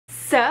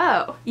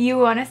So, you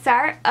want to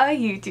start a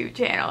YouTube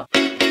channel.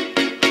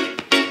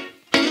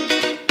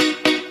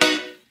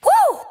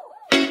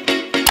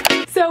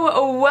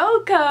 So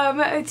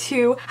welcome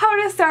to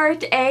how to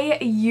start a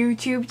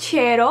YouTube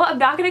channel. I'm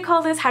not gonna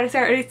call this how to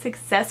start a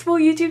successful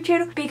YouTube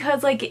channel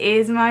because like,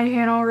 is my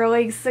channel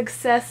really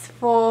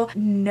successful?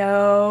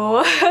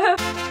 No.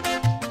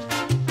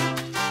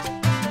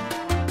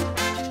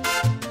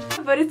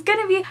 But it's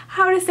gonna be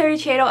how to start a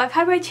channel. I've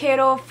had my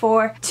channel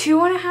for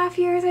 2.5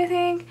 years, I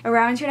think.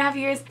 Around 2.5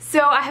 years.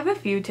 So I have a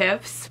few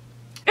tips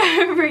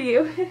for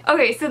you.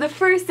 Okay, so the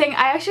first thing,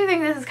 I actually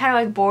think this is kind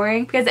of like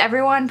boring because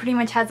everyone pretty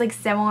much has like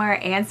similar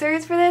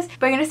answers for this,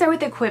 but I'm gonna start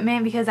with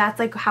equipment because that's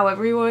like how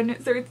everyone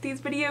starts these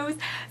videos.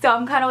 So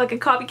I'm kind of like a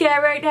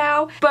copycat right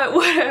now, but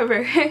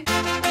whatever.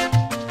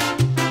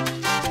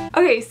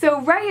 Okay, so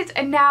right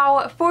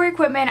now for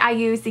equipment I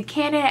use the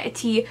Canon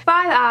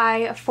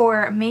T5i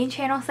for main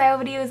channel style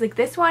videos like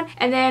this one,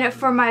 and then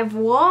for my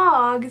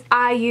vlogs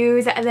I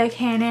use the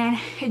Canon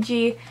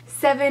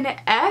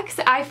G7X.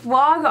 I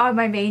vlog on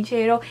my main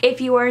channel if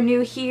you are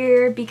new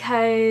here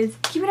because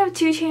keeping up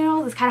 2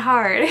 channels is kind of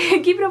hard.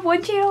 Keeping up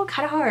 1 channel,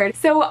 kind of hard.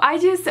 So I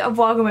just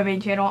vlog on my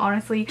main channel,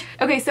 honestly.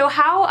 Okay, so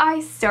how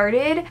I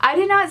started, I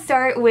did not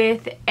start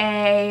with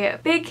a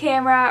big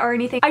camera or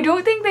anything. I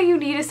don't think that you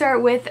need to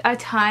start with a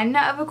ton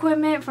of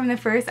equipment from the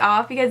first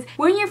off because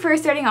when you're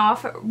first starting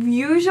off,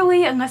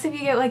 usually, unless if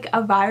you get like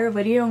a viral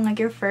video on like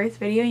your first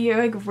video, you're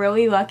like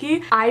really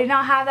lucky. I did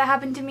not have that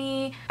happen to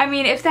me. I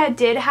mean, if that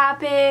did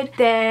happen,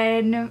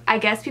 then I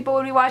guess people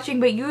would be watching,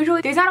 but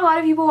usually there's not a lot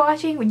of people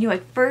watching when you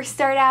like first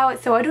start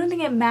out, so I don't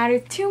think it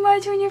matters too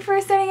much when you're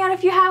first starting out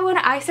if you have one.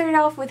 I started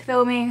off with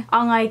filming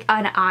on like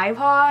an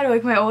iPod, or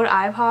like my old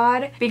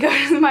iPod,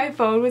 because my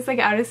phone was like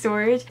out of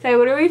storage. So I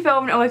literally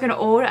filmed on like an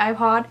old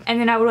iPod and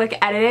then I would like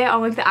edit it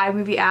on like the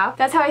iMovie app.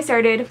 That's how I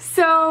started.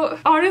 So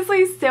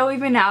honestly, still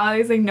even now,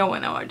 there's like no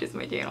one that watches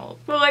my channel.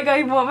 But like,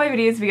 I want my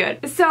videos to be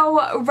good.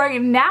 So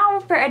right now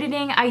for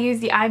editing, I use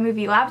the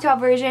iMovie laptop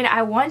version.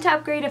 I want to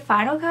upgrade to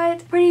Final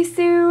Cut pretty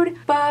soon,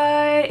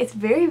 but it's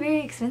very,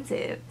 very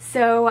expensive.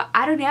 So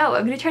I don't know.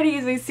 I'm gonna try to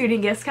use my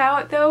student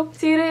discount though to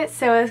get it.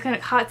 So it's gonna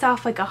cost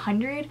off like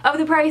 100 of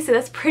the price. So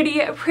that's pretty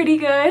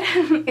good.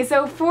 And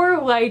so for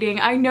lighting,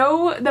 I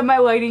know that my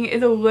lighting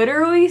is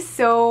literally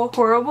so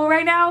horrible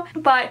right now,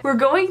 but we're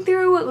going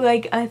through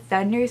like a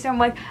thunderstorm.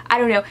 Like, I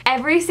don't know,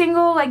 every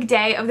single like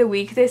day of the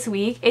week this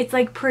week it's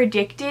like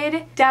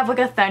predicted to have like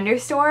a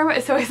thunderstorm.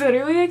 So it's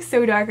literally like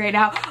so dark right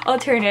now. I'll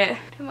turn it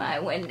to my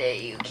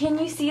window. Can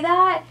you see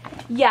that?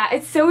 Yeah,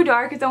 it's so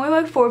dark. It's only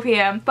like 4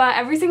 p.m. but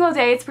every single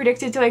day it's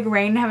predicted to like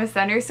rain and have a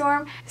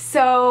thunderstorm.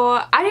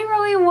 So I didn't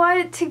really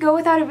want to go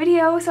without a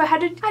video, so I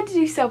had to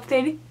do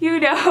something, you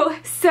know.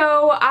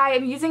 So I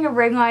am using a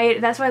ring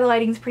light. That's why the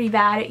lighting's pretty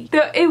bad.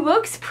 It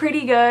looks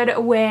pretty good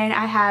when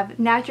I have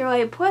natural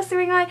light plus the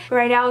ring light, but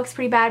right now it looks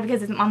pretty bad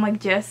because I'm like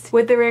just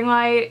with the ring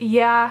light.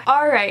 Yeah.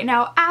 Alright,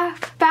 now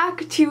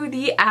back to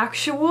the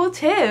actual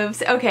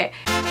tips. Okay.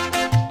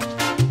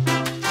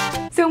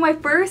 So my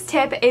first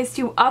tip is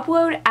to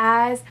upload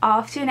as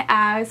often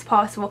as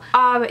possible.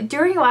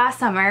 During last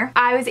summer,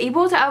 I was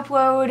able to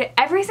upload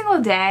every single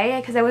day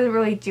because I wasn't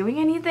really doing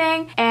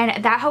anything,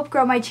 and that helped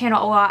grow my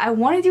channel a lot. I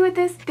want to do it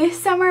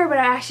this summer, but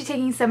I'm actually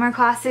taking summer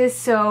classes,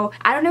 so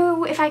I don't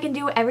know if I can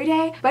do it every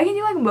day, but I can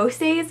do like most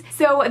days.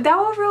 So that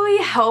will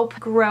really help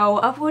grow.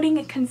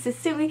 Uploading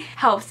consistently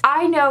helps.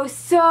 I know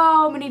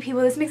so many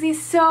people, this makes me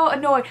so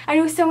annoyed. I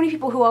know so many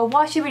people who will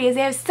watch the videos,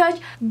 they have such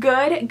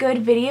good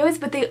videos,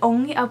 but they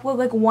only upload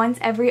like once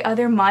every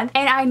other month,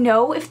 and I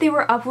know if they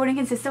were uploading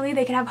consistently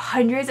they could have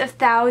hundreds of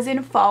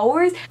thousands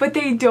followers, but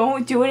they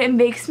don't do it. It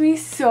makes me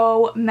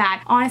so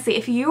mad. Honestly,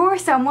 if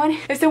someone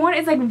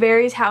is like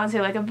very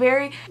talented, like a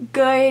very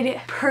good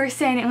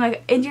person and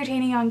like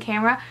entertaining on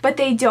camera, but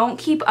they don't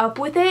keep up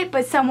with it,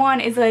 but someone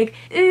is like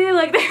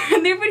like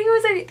their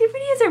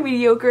videos are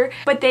mediocre,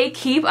 but they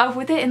keep up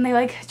with it and they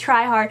like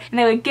try hard and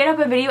they like get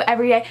up a video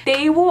every day,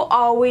 they will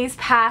always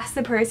pass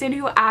the person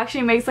who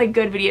actually makes like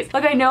good videos.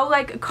 Like, I know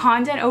like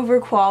content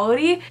over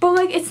quality, but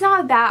like it's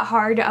not that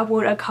hard to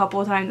upload a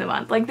couple times a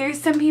month. Like,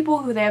 there's some people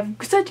who they have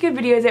such good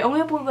videos, they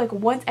only upload like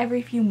once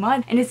every few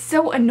months, and it's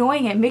so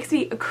annoying. It makes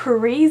me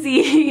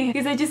crazy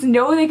because I just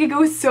know they could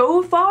go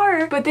so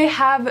far, but they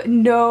have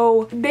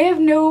no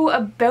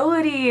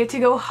ability to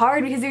go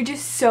hard because they're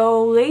just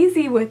so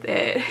lazy with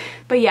it.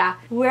 But yeah,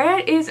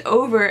 rant is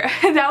over.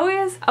 That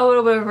was a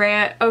little bit of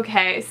rant.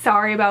 Okay,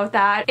 sorry about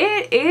that.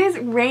 It is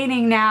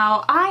raining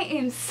now. I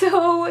am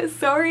so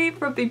sorry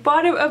from the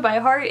bottom of my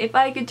heart. If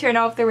I could turn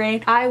off the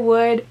rain, I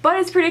would. But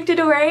it's predicted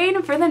to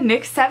rain for the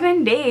next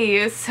 7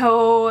 days.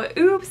 So,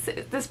 oops.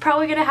 This is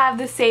probably gonna have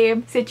the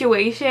same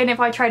situation if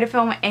I try to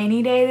film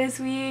any day this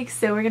week.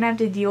 So we're gonna have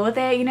to deal with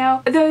it, you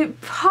know? The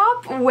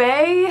top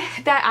way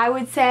that I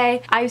would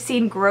say I've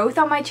seen growth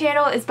on my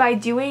channel is by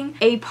doing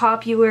a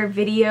popular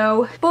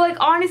video. But like,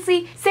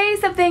 honestly, say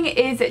something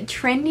is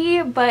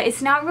trendy, but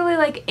it's not really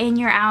like in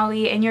your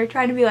alley and you're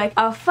trying to be like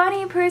a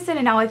funny person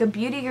and not like a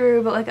beauty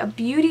guru, but like a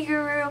beauty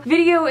guru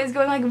video is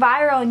going like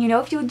viral, and you know,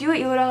 if you you'll do it,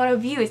 you'll get a lot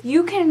of views.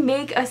 You can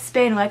make a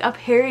spin, like a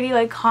parody,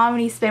 like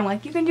comedy spin,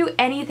 like you can do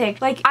anything.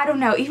 Like, I don't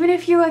know, even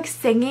if you're like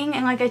singing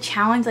in like a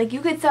challenge, like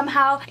you could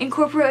somehow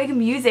incorporate like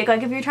music.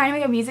 Like if you're trying to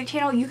make a music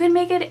channel, you can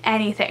make it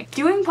anything.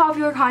 Doing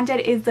popular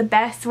content is the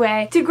best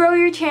way to grow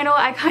your channel.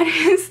 I kind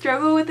of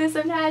struggle with this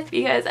sometimes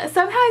because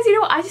sometimes,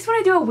 you know, I just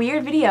want to do a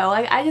weird video.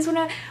 Like I just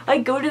want to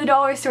like go to the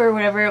dollar store or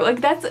whatever.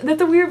 Like that's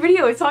a weird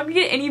video. It's not gonna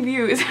get any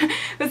views.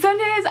 But some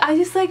days I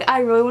just like, I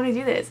really want to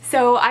do this.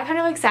 So I kind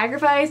of like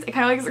sacrifice, I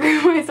kind of like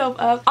screw myself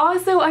up.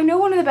 Also, I know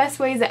one of the best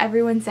ways that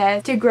everyone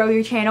says to grow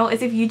your channel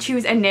is if you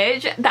choose a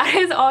niche. That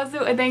is also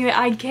a thing that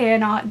I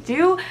cannot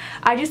do.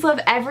 I just love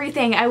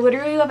everything. I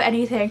literally love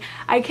anything.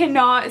 I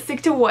cannot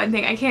stick to one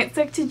thing. I can't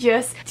stick to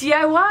just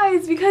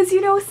DIYs because,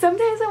 you know, some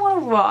days I want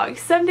to vlog.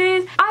 Some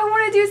days I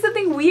want to do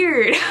something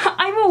weird.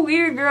 I'm a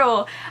weird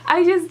girl.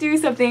 I just do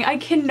something. I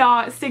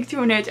cannot stick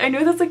to a niche. I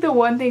know that's like the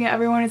one thing that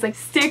everyone is like,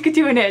 stick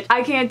to a niche.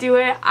 I can't do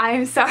it. I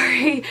am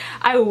sorry.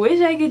 I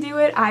wish I could do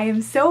it. I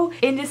am so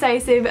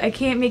indecisive. I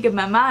can't make up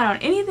my mind on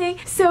anything.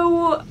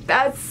 So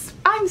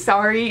I'm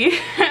sorry.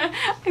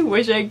 I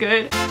wish I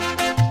could.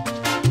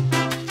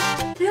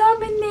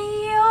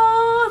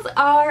 Thumbnails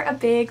are a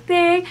big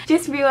thing.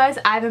 Just realized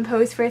I haven't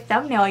posted for a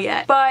thumbnail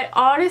yet. But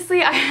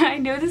honestly, I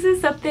know this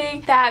is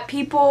something that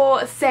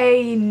people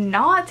say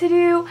not to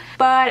do,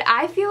 but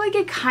I feel like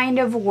it kind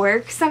of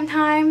works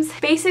sometimes.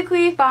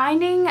 Basically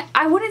finding,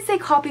 I wouldn't say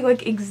copy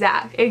like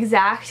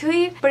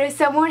exactly, but if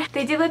someone,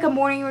 they did like a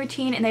morning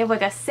routine and they have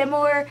like a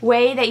similar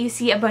way that you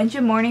see a bunch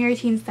of morning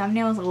routines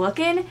thumbnails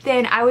looking,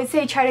 then I would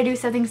say try to do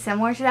something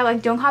similar to that.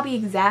 Like don't copy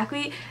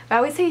exactly, but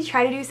I would say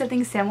try to do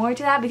something similar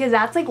to that because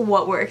that's like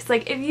what works.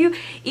 Like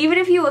even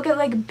if you look at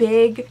like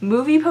big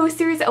movie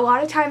posters, a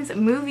lot of times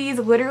movies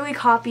literally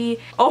copy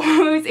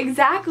almost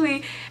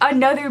exactly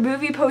another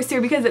movie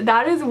poster because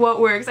that is what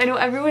works. I know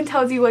everyone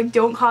tells you like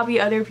don't copy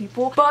other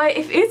people, but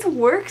if it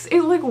works,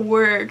 it like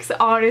works,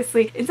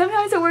 honestly. And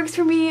sometimes it works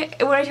for me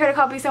when I try to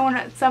copy someone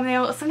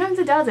thumbnail, sometimes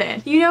it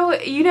doesn't. You know,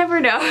 you never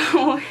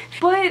know.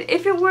 But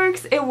if it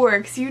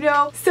works, you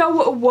know.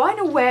 So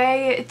one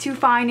way to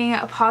finding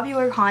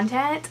popular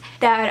content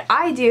that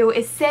I do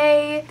is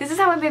say, this is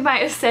how I made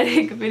my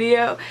aesthetic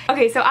video.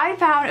 Okay, so I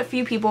found a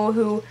few people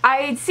who I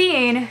had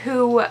seen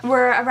who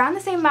were around the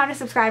same amount of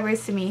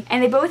subscribers to me,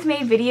 and they both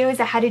made videos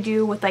that had to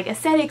do with like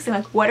aesthetics and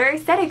like what are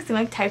aesthetics and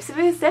like types of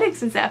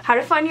aesthetics and stuff, how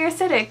to find your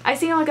aesthetic. I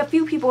seen like a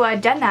few people that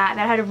had done that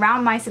had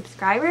around my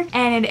subscriber,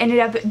 and it ended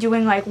up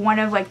doing like one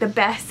of like the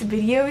best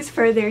videos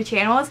for their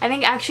channels. I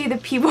think actually the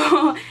people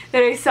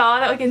that I saw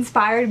that like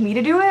inspired me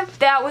to do it,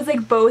 that was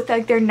like both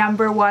like their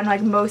 #1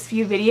 like most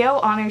viewed video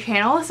on their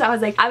channel. So I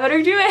was like, I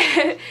better do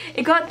it.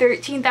 It got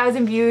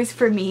 13,000 views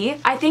for me.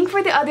 I think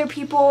for the other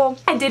people,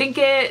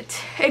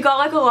 it got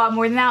like a lot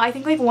more than that. I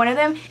think like one of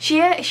them, she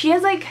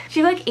has like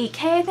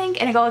 8K I think,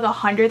 and it got like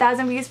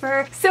 100,000 views for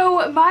her.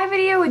 So my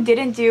video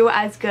didn't do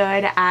as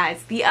good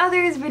as the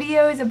others'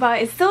 videos,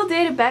 but it still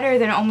did better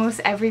than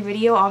almost every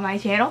video on my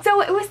channel.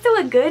 So it was still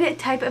a good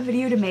type of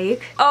video to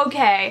make.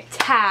 Okay,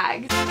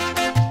 tags.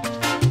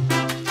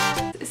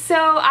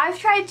 So I've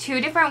tried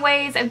 2 different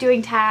ways of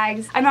doing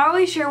tags. I'm not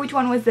really sure which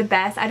one was the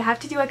best. I'd have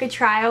to do like a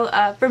trial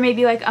for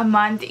maybe like a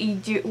month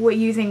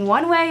using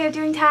one way of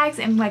doing tags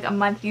and like a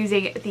month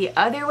using the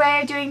other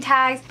way of doing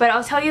tags, but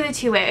I'll tell you the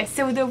 2 ways.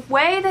 So the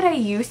way that I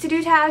used to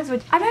do tags,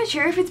 which I'm not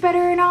sure if it's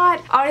better or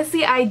not,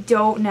 honestly I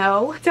don't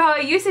know. So how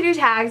I used to do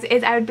tags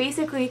is I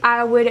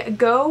would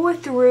go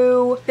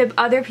through the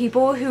other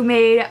people who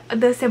made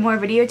the similar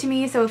video to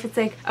me. So if it's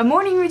like a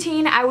morning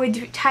routine, I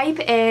would type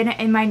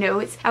in my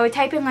notes, I would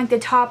type in like the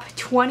top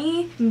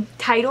 20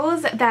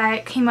 titles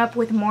that came up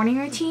with morning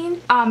routine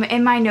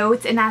in my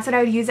notes, and that's what I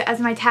would use as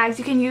my tags.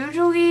 You can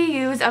usually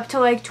use up to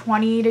like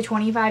 20 to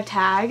 25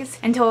 tags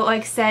until it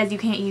like says you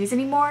can't use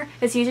anymore.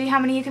 That's usually how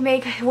many you can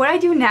make. What I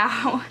do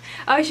now,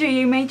 I'll show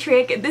you my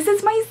trick. This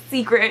is my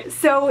secret,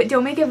 so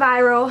don't make it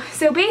viral.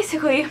 So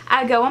basically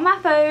I go on my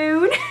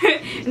phone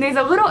and there's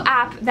a little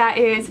app that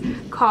is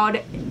called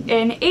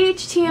an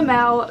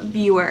HTML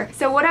viewer.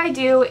 So what I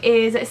do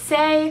is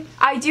say,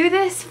 I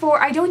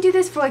don't do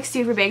this for like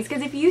super big,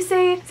 because if you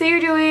say you're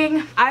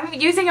doing, I'm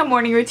using a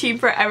morning routine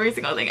for every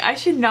single thing. I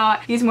should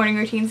not use morning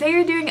routines. Say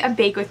you're doing a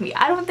bake with me.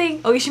 I don't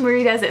think Alisha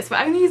Marie does this, but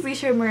I'm gonna use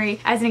Alisha Marie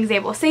as an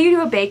example. Say you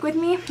do a bake with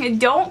me,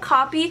 don't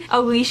copy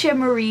Alisha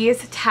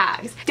Marie's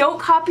tags. Don't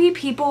copy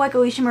people like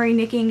Alisha Marie,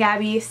 Niki and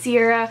Gabi,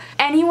 Sierra,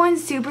 anyone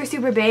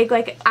super big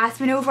like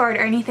Aspen Ovard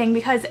or anything,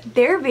 because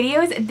their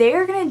videos,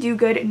 they're gonna do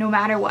good no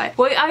matter what.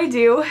 What I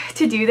do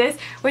to do this,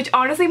 which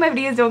honestly my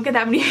videos don't get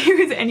that many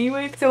views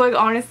anyways, so like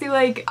honestly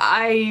like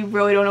I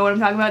really don't know what I'm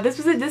talking about. This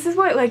is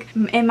what like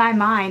in my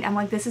mind I'm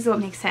like, this is what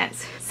makes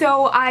sense.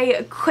 So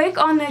I click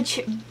on the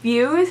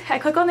views, I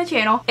click on the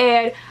channel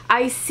and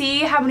I see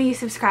how many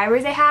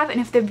subscribers they have, and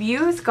if the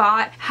views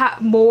got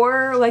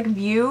more like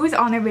views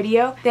on their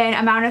video than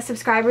amount of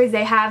subscribers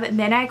they have,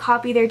 then I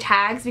copy their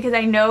tags, because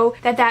I know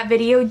that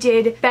video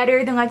did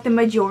better than like the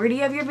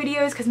majority of your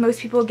videos, because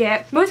most people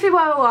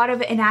have a lot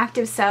of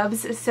inactive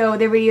subs, so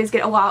their videos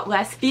get a lot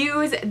less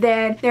views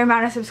than their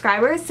amount of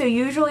subscribers. So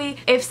usually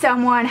if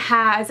someone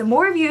has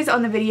more views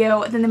on the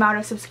video than the amount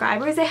of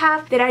subscribers they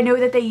have, then I know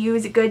that they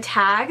use good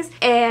tags,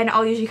 and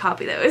I'll usually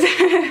copy those.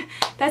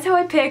 That's how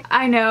I pick.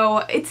 I know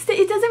it doesn't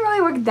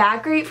really work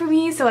that great for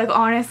me, so like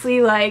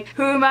honestly, like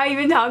who am I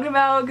even talking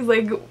about, because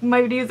like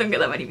my videos don't get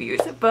that many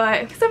views,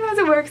 but sometimes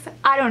it works.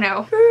 I don't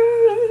know.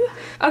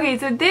 Okay,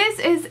 so this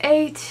is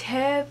a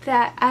tip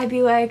that I'd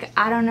be like,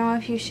 I don't know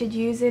if you should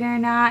use it or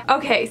not.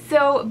 Okay,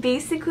 so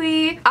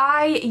basically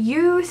I'm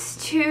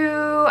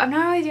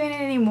not really doing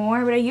it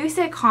anymore, but I used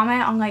to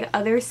comment on like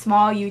other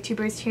small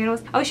YouTubers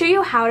channels. I'll show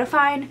you how to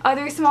find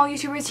other small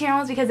YouTubers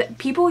channels, because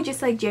people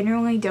just like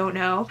generally don't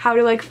know how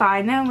to like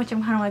find them, which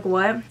I'm kind of like,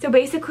 what? So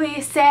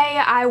basically, say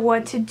I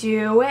want to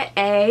do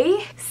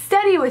a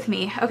study with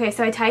me. Okay,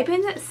 so I type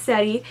in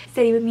study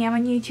with me. I'm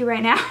on YouTube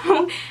right now.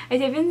 I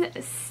type in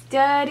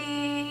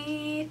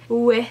study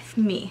with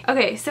me.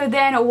 Okay, so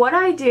then what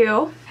I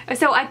do,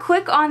 so I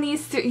click on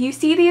these, you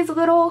see these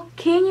little,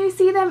 can you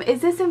see them? Is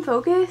this in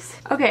focus?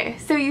 Okay,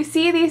 so you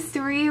see these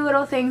three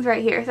little things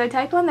right here. So I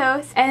type on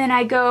those, and then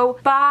I go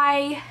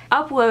by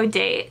upload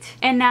date,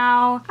 and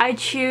now I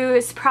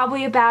choose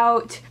probably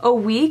about a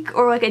week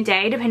or like a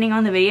day depending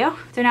on the video.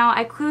 So now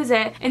I close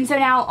it, and so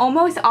now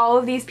almost all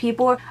of these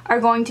people are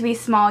going to be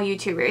small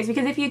YouTubers,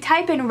 because if you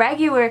type in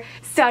regular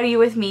study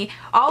with me,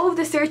 all of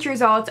the search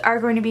results are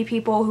going to be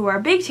people who are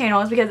big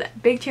channels, because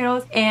big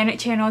channels and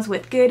channels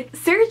with good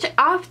search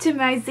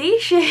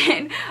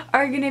optimization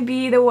are going to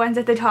be the ones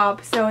at the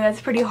top. So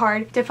that's pretty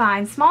hard to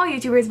find small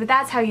YouTubers, but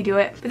that's how you do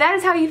it. But that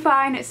is how you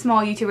find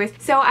small YouTubers.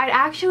 So I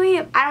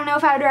don't know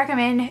if I would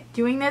recommend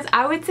doing this.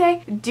 I would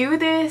say do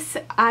this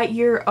at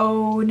your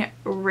own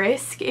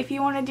risk if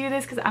you want to do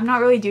this, because I'm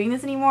not really doing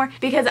this anymore,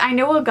 because I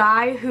know a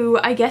guy who,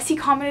 I guess he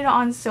commented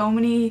on so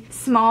many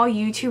small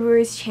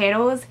YouTubers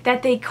channels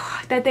that they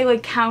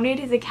like counted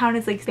his account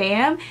as like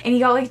spam, and he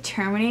got like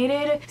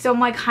terminated. So I'm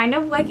like kind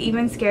of like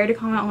even scared to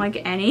comment on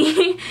like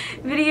any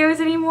videos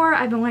anymore.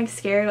 I've been like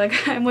scared,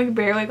 like I'm like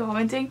barely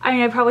commenting. I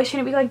mean, I probably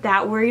shouldn't be like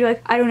that worried.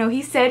 Like I don't know,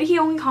 he said he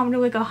only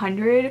commented like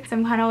 100, so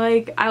I'm kind of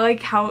like, I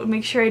like how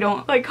make sure I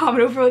don't like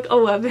comment over like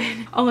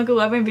 11 on like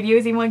 11 videos,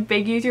 even like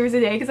big YouTubers a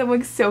day, because I'm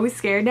like so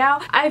scared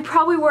now. I'm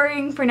probably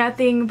worrying for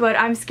nothing, but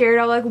I'm scared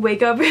I'll like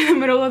wake up in the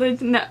middle of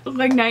the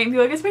night and be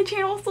like, is my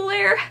channel still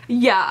there?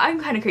 Yeah,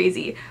 I'm kind of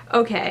crazy.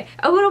 Okay,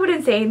 a little bit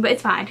insane, but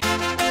it's fine.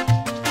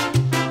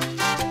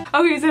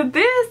 Okay, so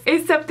this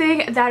is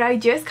something that I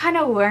just kind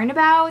of learned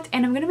about,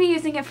 and I'm going to be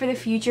using it for the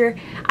future.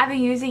 I haven't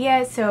used it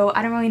yet, so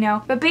I don't really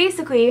know. But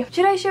basically,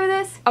 should I show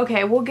this?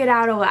 Okay, we'll get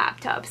out a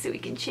laptop so we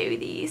can show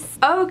these.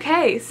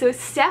 Okay, so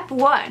step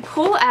one,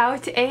 pull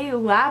out a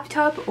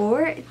laptop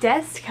or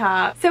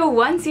desktop. So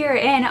once you're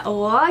in,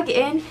 log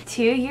in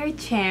to your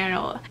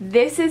channel.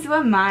 This is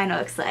what mine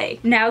looks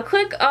like. Now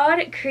click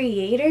on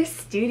Creator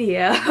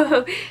Studio.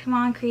 Come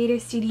on, Creator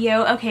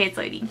Studio. Okay, it's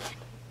loading.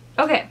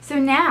 Okay, so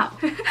now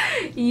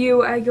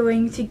you are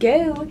going to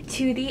go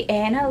to the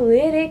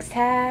analytics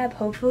tab.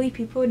 Hopefully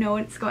people know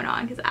what's going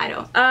on, because I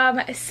don't.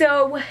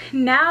 So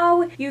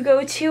now you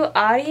go to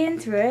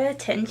audience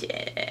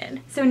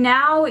retention. So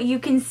now you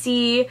can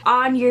see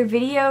on your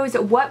videos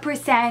what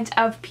 %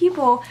 of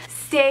people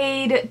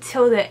stayed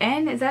till the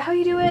end. Is that how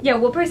you do it? Yeah,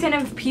 what %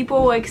 of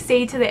people like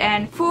stayed to the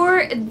end.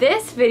 For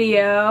this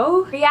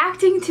video,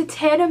 reacting to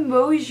Tana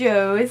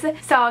Mongeau's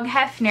song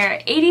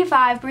Hefner,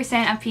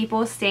 85% of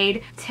people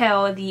stayed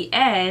till the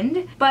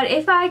end. But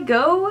if I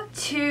go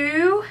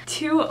to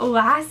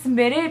last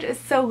minute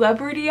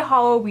celebrity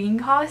Halloween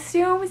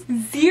costumes,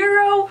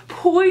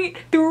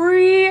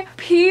 0.3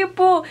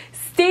 people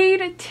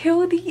stayed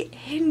till the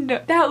end.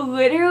 That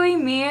literally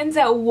means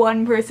that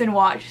one person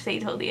watched stay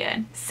till the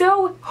end.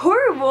 So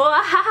horrible.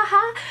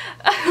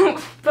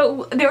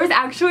 But there was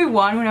actually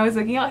one when I was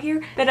looking out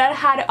here that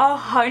had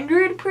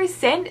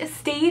 100%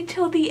 stayed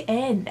till the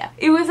end.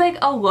 It was like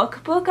a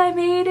lookbook I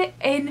made,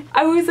 and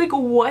I was like,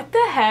 what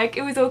the heck?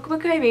 It was a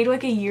lookbook I made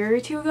like a year or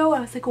two ago. I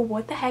was like,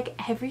 what the heck?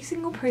 Every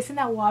single person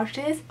that watched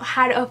this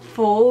had a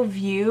full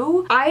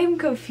view. I'm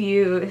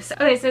confused.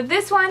 Okay, so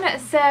this one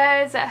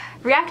says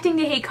reacting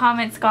to hate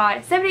comments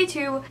got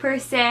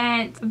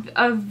 72%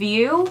 of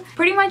view.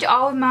 Pretty much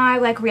all of my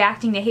like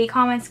reacting to hate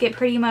comments get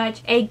pretty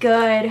much a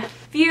good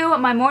view.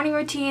 My morning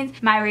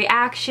routines, my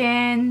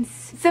reactions,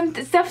 some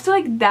stuff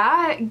like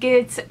that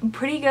gets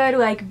pretty good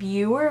like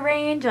viewer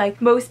range. Like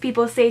most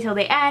people stay till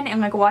the end, and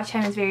like watch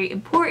time is very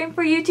important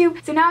for YouTube.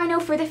 So now I know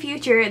for the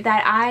future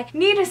that I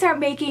need to start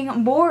making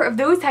more of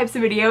those types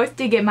of videos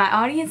to get my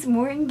audience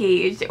more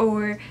engaged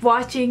or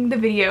watching the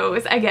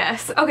videos, I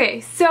guess.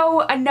 Okay,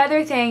 so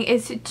another thing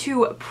is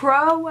to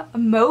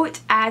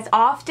promote as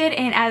often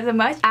and as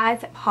much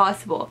as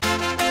possible.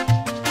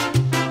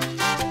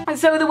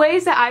 So the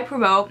ways that I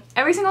promote,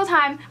 every single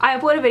time I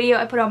upload a video,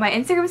 I put it on my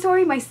Instagram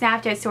story, my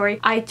Snapchat story,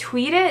 I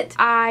tweet it,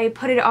 I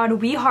put it on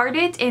We Heart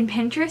It and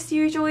Pinterest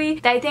usually.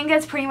 I think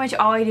that's pretty much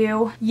all I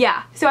do.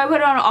 Yeah, so I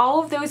put it on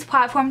all of those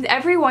platforms.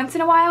 Every once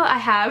in a while I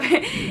have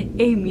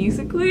a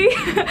Musical.ly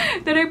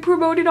that I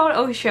promoted on.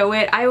 I'll show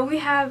it. I've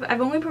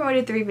only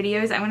promoted 3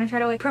 videos. I'm gonna try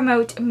to like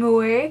promote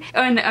more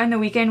on the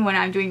weekend when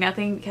I'm doing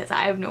nothing because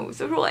I have no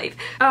social life.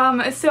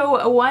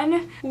 So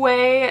one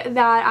way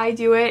that I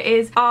do it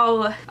is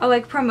I'll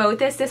like promote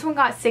this. This one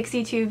got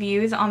 62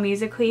 views on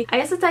Musical.ly. I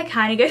guess it's like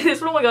kind of good.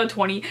 This one only got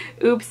 20.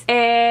 Oops.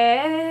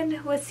 And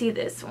let's see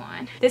this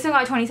one. This one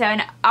got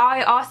 27.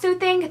 I also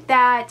think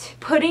that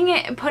putting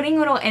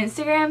little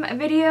Instagram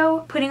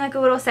video, putting like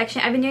a little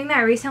section, I've been doing that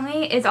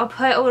recently, is I'll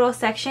put a little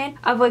section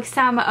of like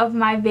some of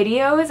my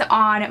videos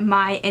on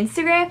my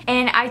Instagram,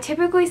 and I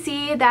typically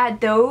see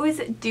that those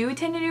do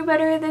tend to do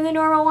better than the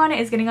normal one.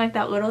 Is getting like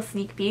that little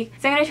sneak peek.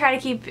 So I'm gonna try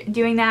to keep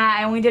doing that.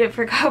 I only did it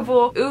for a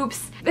couple.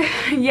 Oops.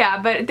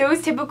 Yeah, but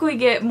those typically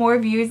get more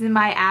views than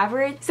my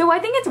average, so I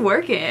think it's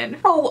working.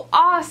 Oh,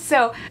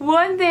 also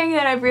one thing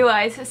that I've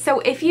realized,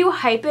 so if you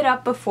hype it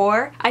up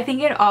before, I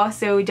think it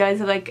also does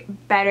like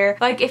better.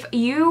 Like if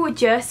you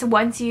just,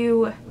 once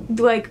you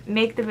like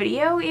make the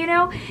video, you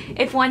know,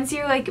 if once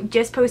you like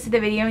just posted the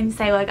video and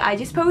say like I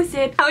just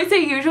posted, I would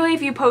say usually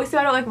if you post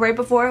about it like right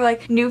before,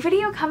 like new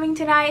video coming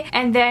tonight,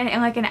 and then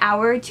in like an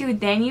hour or two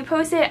then you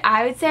post it,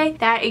 I would say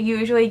that it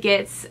usually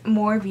gets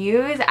more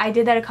views. I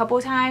did that a couple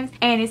times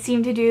and it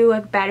seemed to do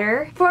like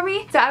better for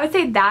me, so I would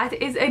say that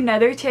is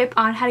another tip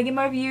on how to get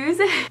more views.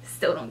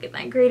 Still don't get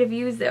that great of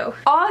views though.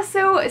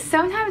 Also,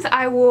 sometimes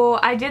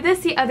I did this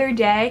the other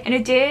day and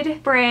it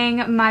did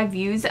bring my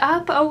views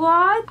up a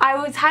lot.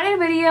 I had a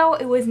video,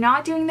 it was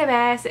not doing the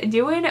best,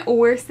 doing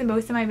worse than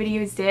most of my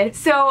videos did,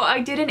 so I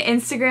did an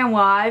Instagram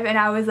live and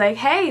I was like,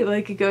 hey,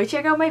 like go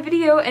check out my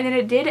video, and then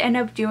it did end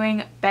up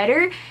doing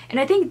better, and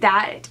I think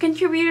that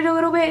contributed a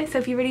little bit. So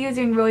if your video is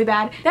doing really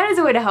bad, that is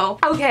a way to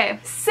help. Okay,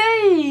 so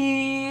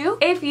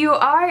if you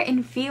are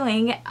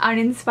feeling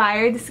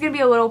uninspired, this is gonna be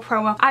a little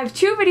promo. I have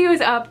 2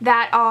 videos up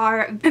that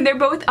they're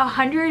both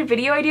 100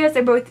 video ideas.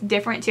 They're both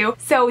different too.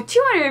 So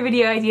 200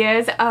 video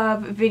ideas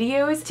of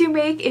videos to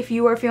make if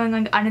you are feeling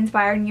like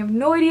uninspired and you have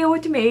no idea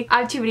what to make.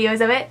 I have 2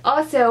 videos of it.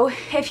 Also,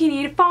 if you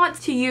need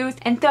fonts to use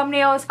and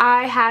thumbnails,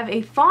 I have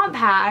a font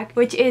pack,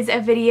 which is a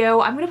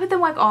video. I'm gonna put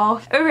them like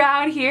all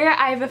around here.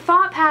 I have a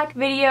font pack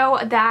video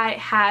that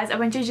has a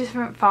bunch of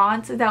different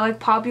fonts that like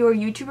popular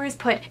YouTubers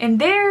put in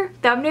their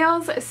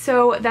thumbnails.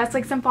 So that's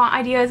like some font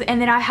ideas. And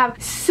then I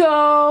have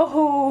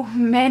so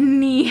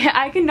many,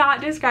 I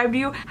cannot describe to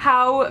you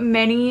how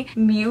many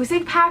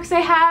music packs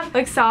I have,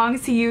 like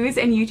songs to use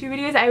in YouTube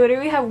videos. I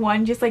literally have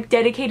one just like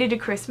dedicated to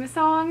Christmas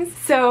songs.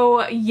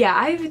 So yeah,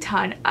 I have a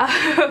ton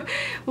of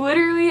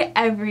literally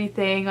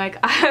everything. Like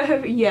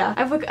yeah,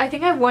 I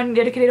think I have one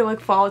dedicated to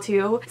like fall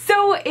too.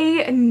 So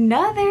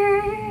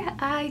another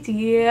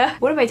idea,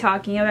 what am I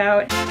talking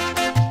about?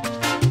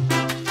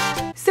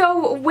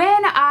 So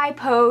when I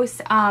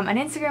post an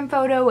Instagram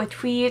photo, a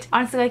tweet,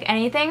 honestly like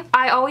anything,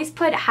 I always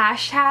put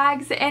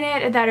hashtags in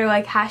it that are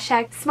like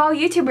hashtag small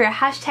YouTuber,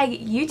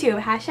 hashtag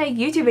YouTube, hashtag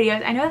YouTube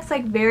videos. I know that's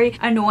like very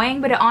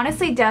annoying, but it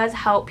honestly does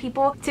help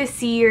people to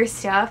see your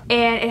stuff,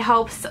 and it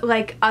helps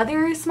like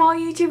other small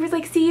YouTubers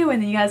like see you,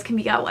 and then you guys can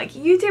be out like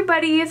YouTube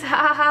buddies,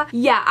 haha.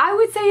 Yeah, I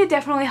would say it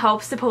definitely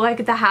helps to put like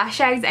the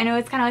hashtags. I know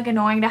it's kind of like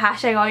annoying to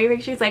hashtag all your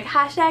pictures like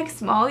hashtag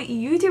small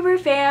YouTuber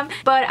fam,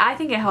 but I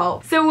think it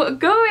helps. So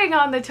going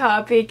on the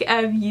topic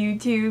of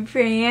YouTube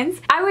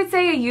friends, I would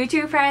say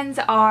YouTube friends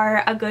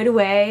are a good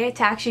way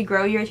to actually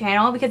grow your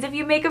channel, because if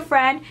you make a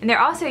friend and they're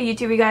also a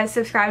YouTuber, you guys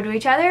subscribe to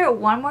each other,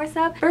 1 more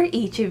sub for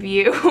each of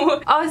you.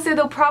 Also,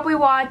 they'll probably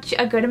watch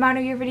a good amount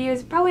of your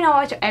videos, probably not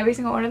watch every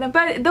single one of them,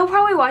 but they'll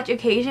probably watch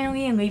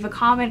occasionally and leave a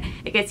comment.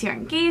 It gets your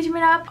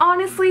engagement up.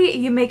 Honestly,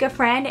 you make a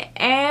friend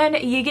and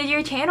you get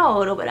your channel a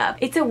little bit up.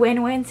 It's a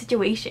win-win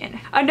situation.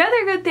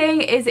 Another good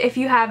thing is if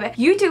you have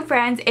YouTube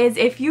friends is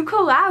if you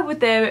collab with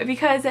them,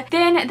 because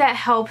then that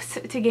helps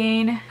to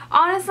gain.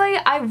 Honestly,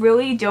 I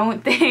really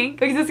don't think,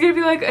 because it's gonna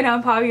be like an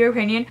unpopular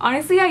opinion,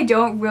 honestly I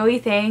don't really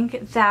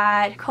think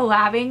that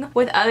collabing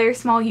with other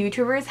small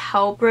YouTubers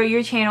help grow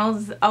your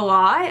channels a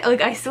lot.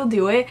 Like I still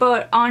do it,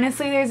 but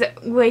honestly there's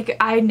like,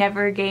 I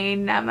never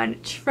gain that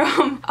much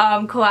from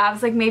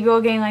collabs. Like maybe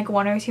I'll gain like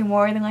 1 or 2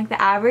 more than like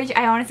the average.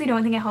 I honestly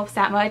don't think it helps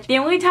that much. The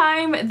only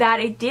time that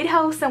it did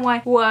help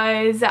someone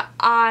was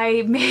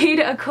I made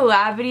a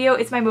collab video.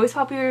 It's my most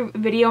popular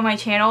video on my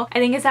channel. I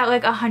think it's at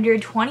like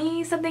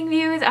 120 something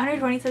views,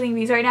 120 something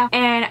views right now,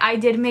 and I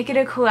did make it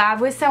a collab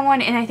with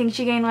someone, and I think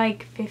she gained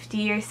like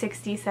 50 or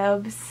 60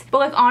 subs, but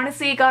like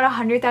honestly it got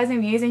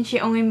 100,000 views and she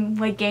only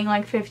like gained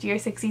like 50 or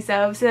 60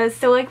 subs, so that's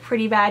still like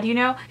pretty bad, you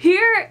know.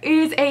 Here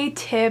is a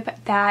tip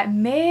that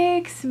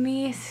makes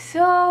me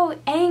so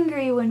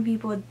angry when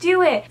people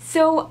do it.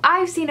 So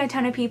I've seen a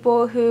ton of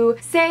people who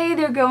say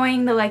they're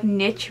going the like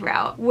niche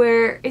route,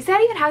 where, is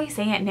that even how you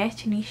say it?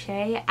 Niche?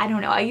 I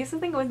don't know. I used to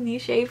think it was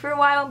niche for a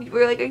while. People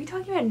were like, are you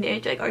talking about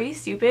niche? Like, are Are you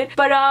stupid?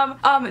 But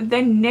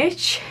the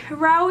niche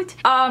route,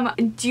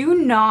 do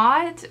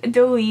not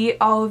delete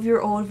all of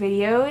your old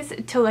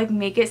videos to like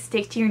make it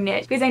stick to your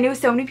niche, because I know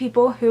so many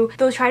people who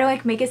they'll try to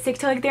like make it stick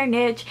to like their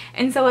niche,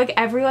 and so like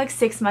every like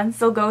 6 months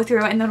they'll go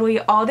through and they'll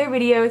delete all their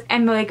videos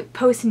and like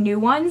post new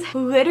ones.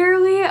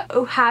 Literally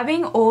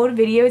having old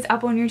videos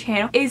up on your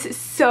channel is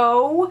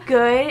so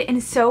good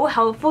and so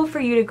helpful for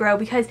you to grow,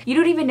 because you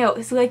don't even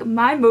know. So like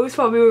my most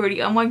popular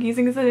video, I'm like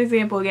using this as an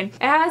example again,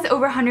 it has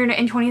over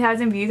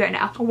 120,000 views right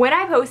now. When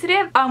I posted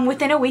it,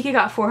 within a week it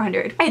got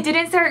 400. It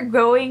didn't start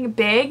growing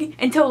big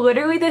until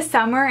literally this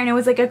summer, and it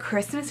was like a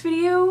Christmas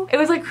video. It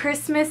was like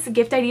Christmas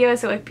gift idea,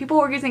 so like people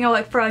were using it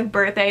like for like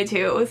birthday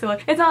too, so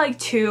like it's not like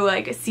too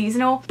like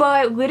seasonal,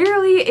 but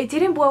literally it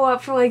didn't blow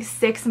up for like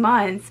 6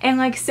 months. And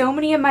like so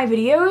many of my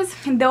videos,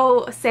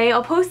 they'll say,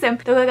 I'll post them,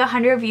 they're like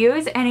 100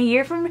 views, and a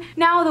year from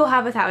now they'll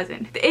have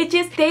 1,000. It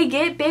just, they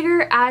get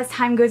bigger as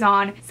time goes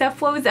on. Stuff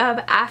flows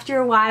up after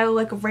a while,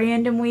 like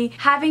randomly.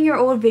 Having your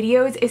old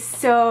videos is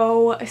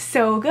so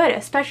good,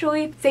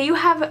 especially say you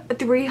have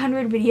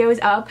 300 videos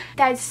up.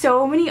 That's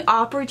so many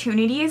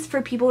opportunities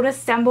for people to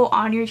stumble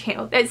on your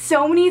channel. That's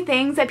so many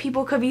things that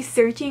people could be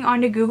searching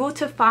onto Google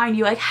to find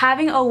you. Like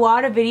having a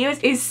lot of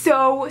videos is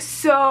so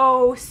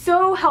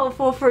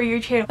helpful for your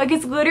channel. Like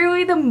it's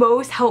literally the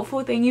most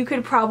helpful thing you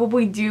could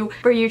probably do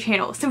for your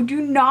channel. So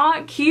do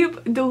not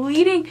keep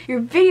deleting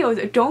your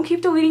videos. Don't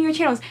keep deleting your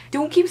channels.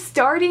 Don't keep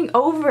starting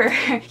over.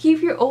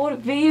 Keep your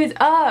old videos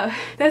up.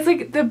 That's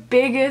like the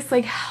biggest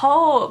like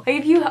help. Like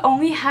if you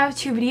only have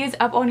 2 videos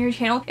up on your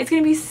channel, it's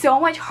gonna be so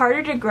much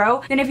harder to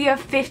grow than if you have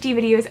 50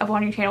 videos up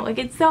on your channel. Like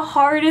it's the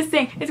hardest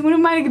thing. It's one of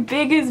my like,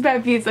 biggest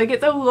pet peeves. Like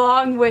it's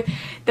along with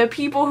the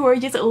people who are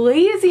just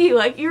lazy.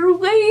 Like you're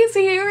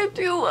lazy, you're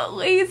too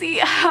lazy.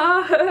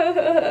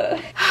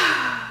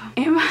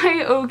 Am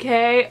I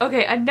okay?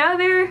 Okay,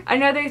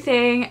 another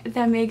thing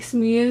that makes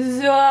me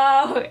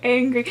so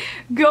angry.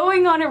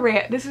 Going on a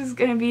rant. This is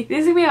gonna be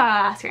my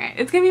last rant.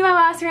 It's gonna be my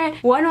last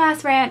rant. One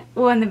last rant,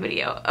 one the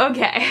video.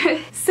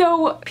 Okay.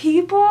 So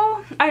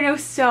people, I know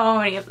so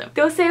many of them,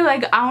 they'll say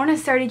like, I want to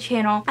start a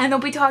channel, and they'll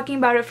be talking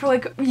about it for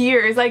like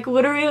years, like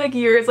literally like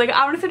years. Like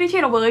I want to start a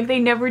channel, but like they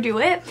never do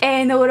it.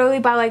 And they'll literally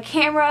buy like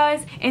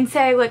cameras and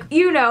say like,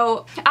 you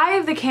know, I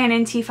have the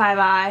Canon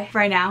T5i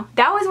right now.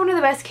 That was one of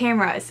the best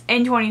cameras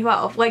in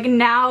 2012. Like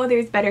now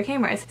there's better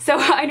cameras. So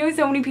I know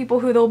so many people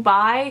who they'll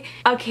buy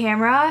a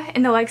camera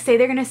and they'll like say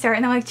they're gonna start,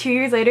 and then like 2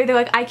 years later they're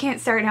like, I can't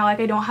start now, like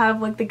I don't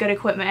have like the good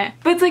equipment.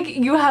 But it's like,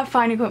 you have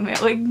fine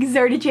equipment. Like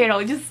start a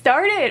channel, just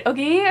start it,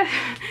 okay?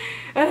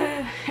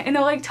 And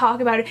they'll like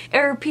talk about it.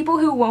 Or people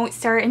who won't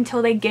start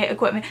until they get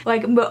equipment.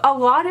 Like a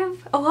lot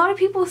of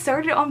people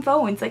started on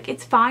phones. Like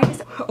it's fine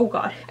to, oh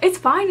god, it's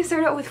fine to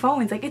start out with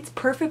phones. Like it's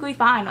perfectly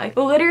fine. Like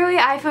literally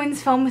iPhones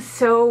film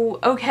so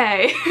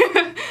okay.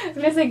 I'm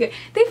gonna say good.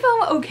 They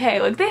film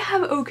okay. Like they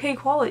have okay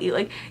quality.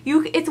 Like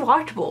it's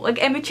watchable. Like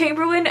Emma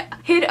Chamberlain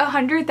hit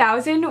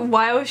 100,000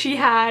 while she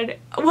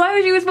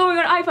was filming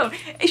on iPhone.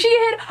 She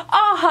hit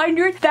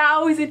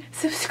 100,000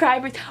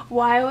 subscribers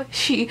while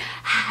she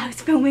was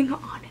filming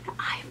on an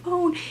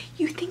iPhone.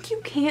 You think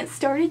you can't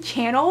start a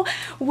channel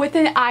with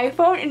an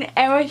iPhone? And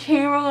Emma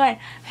Chamberlain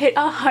hit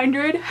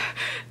 100,000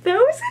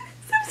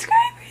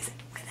 subscribers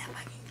with a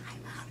fucking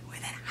iPhone.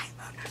 With an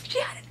iPhone. She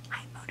had an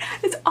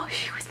iPhone. That's all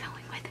she was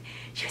filming with.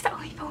 She was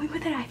only filming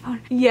with an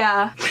iPhone.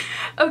 Yeah.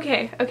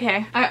 Okay.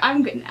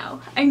 I'm good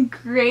now. I'm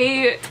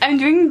great. I'm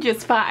doing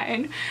just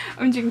fine.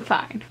 I'm doing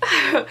fine.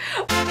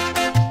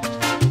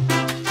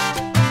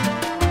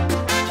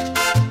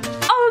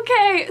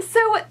 Okay, so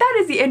that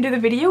is the end of the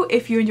video.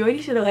 If you enjoyed,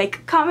 you should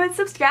like, comment,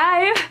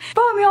 subscribe.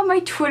 Follow me on my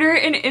Twitter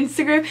and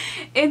Instagram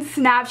and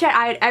Snapchat.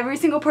 I add every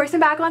single person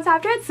back on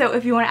Snapchat, so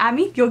if you want to add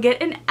me, you'll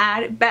get an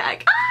ad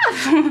back.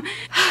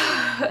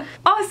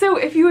 Also,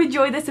 if you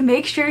enjoyed this,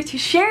 make sure to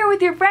share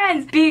with your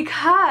friends,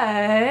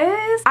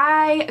 because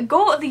my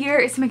goal of the year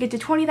is to make it to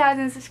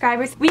 20,000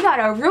 subscribers. We got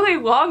a really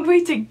long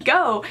way to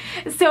go,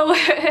 so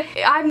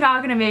I'm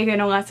not gonna make it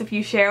unless if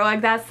you share.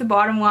 Like that's the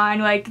bottom line.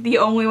 Like the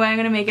only way I'm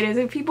gonna make it is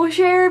if people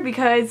share,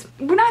 because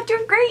we're not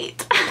doing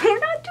great. We're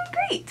not doing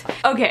great.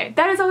 Okay,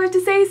 that is all I have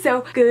to say,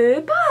 so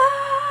goodbye.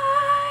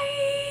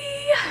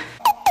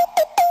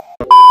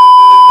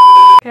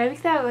 Can I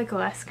make that like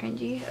less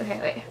cringy? Okay,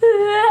 wait.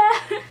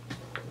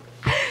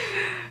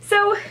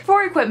 So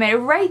for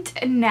equipment right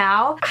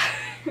now,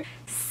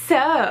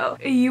 so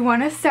you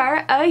want to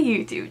start a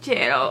YouTube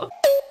channel.